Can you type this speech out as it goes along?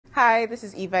Hi, this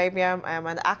is Eva Ibiam. I am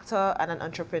an actor and an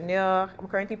entrepreneur. I'm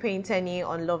currently playing Teni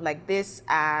on Love Like This,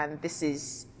 and this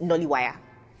is Nollywire.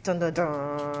 Dun dun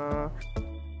dun.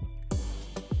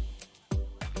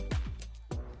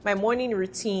 My morning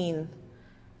routine.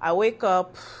 I wake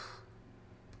up,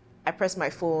 I press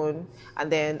my phone,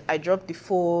 and then I drop the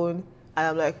phone, and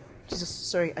I'm like, Jesus,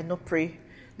 sorry, I not pray.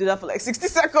 Do that for like 60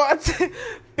 seconds.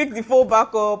 Pick the phone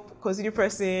back up, continue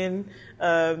pressing,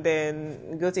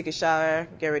 then go take a shower,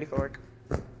 get ready for work.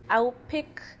 I will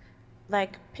pick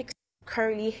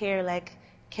curly hair, like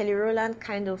Kelly Rowland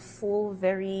kind of full,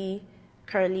 very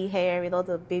curly hair with all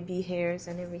the baby hairs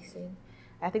and everything.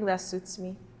 I think that suits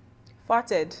me.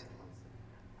 Farted.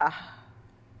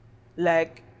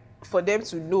 Like for them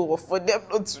to know or for them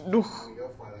not to know.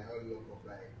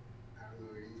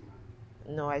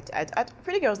 No, I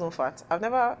pretty girls don't fart. I've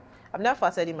never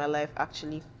farted in my life,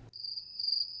 actually.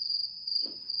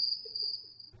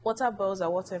 Water boils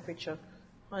at what temperature?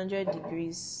 100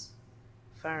 degrees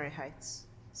Fahrenheit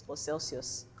or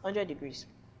Celsius. 100 degrees.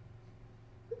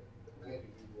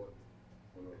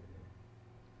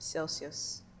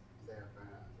 Celsius.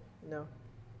 No.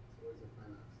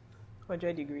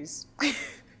 100 degrees.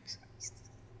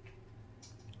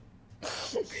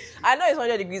 I know it's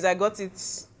 100 degrees. I got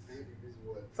it.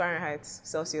 Fahrenheit,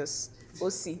 Celsius,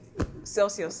 OC,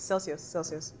 Celsius. Is that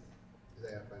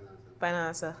your final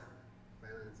answer?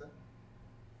 Final answer?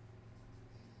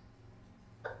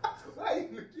 Why are you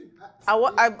looking at?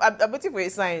 I'm waiting for a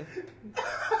sign.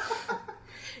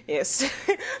 Yes.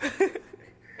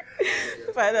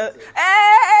 Final.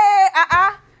 Hey,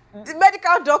 the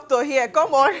medical doctor here.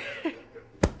 Come on.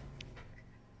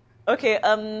 Okay.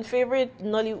 Favorite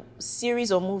Nolly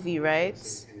series or movie, right?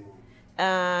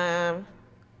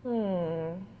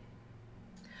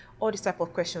 All these type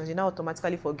of questions, you now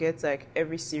automatically forget like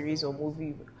every series or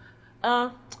movie.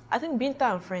 I think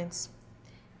Binta and Friends.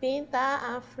 Binta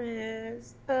and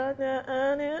Friends.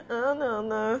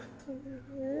 No.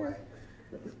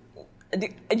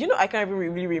 You know, I can't even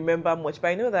really remember much, but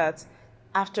I know that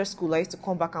after school I used to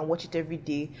come back and watch it every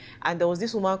day. And there was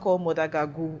this woman called Mother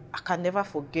Gagu. I can never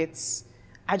forget.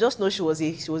 I just know she was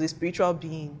a spiritual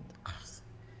being.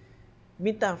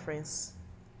 Binta and Friends.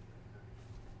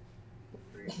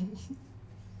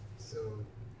 So,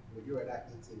 would you rather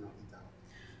eat in or eat out?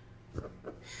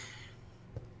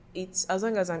 Eat, as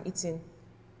long as I'm eating.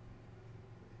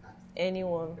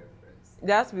 Anyone.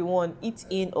 There has to be one. Eat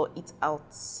in or eat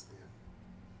out.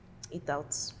 Yeah. Eat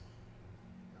out.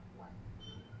 Why?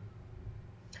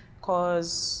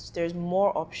 Because there's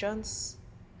more options.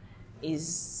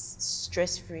 Is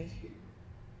stress-free.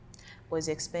 But it's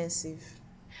expensive.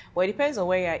 Well, it depends on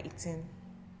where you're eating.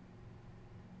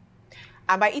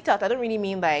 And by eat out, I don't really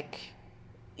mean like,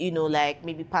 like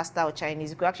maybe pasta or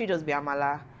Chinese. It could actually just be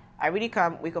amala. I really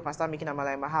can't wake up and start making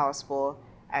amala in my house, but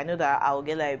I know that I'll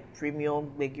get like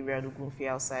premium Begiri and Ugunfi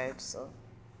outside, so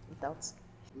eat out.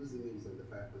 Who's the names of the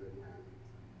 500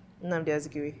 naira? Nnamdi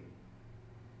Azikiwe.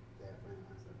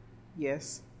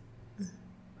 Yes.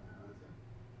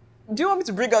 Do you want me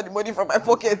to bring out the money from my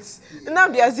pockets?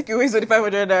 Nnamdi Azikiwe is on the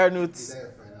 500 naira notes. Is that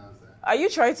your final answer? Are you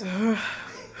trying to?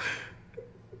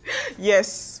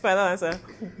 Yes, final answer.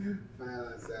 Final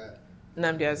answer.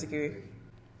 Nnamdi Azikiwe.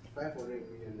 500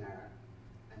 million naira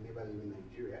and never live in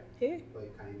Nigeria, Hey. but a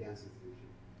Canadian citizenship.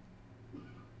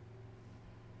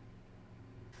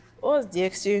 What's the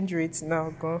exchange rate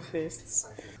now? Gone first.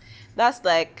 That's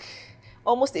like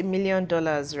almost $1 million,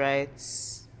 right?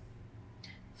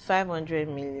 500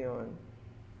 million.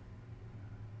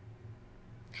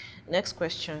 Next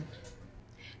question.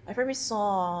 My favorite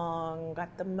song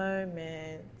at the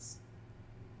moment.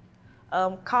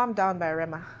 Calm Down by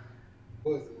Rema.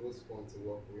 What was the most fun to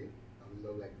work with on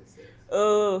Love Like This?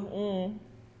 Oh,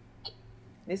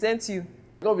 they sent you.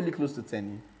 Got really close to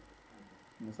Teni.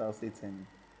 Yes, I'll say Teni.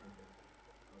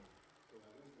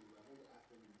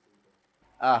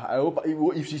 I hope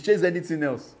if she shares anything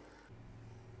else.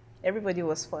 Everybody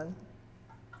was fun.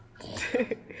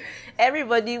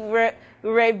 Everybody, we were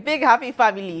a big happy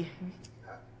family.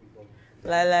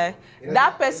 Like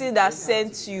that person that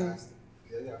sent you.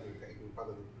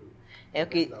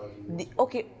 Okay,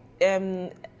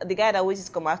 the guy that always used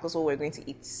to come ask us what we're going to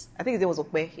eat. I think his name was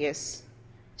Okpe. Yes.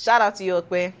 Shout out to you,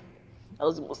 Okpe. That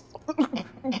was the most.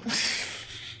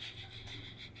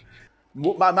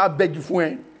 I beg you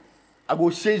for I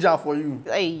go change that for you.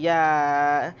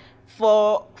 Yeah.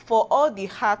 For all the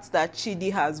hearts that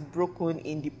Chidi has broken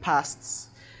in the past,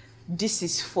 this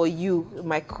is for you,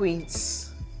 my queens.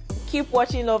 keep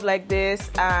watching Love Like This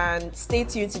and stay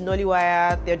tuned to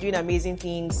Nollywire. They're doing amazing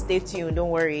things. Stay tuned. Don't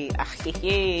worry.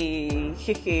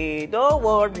 Don't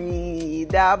worry.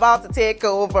 They're about to take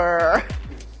over.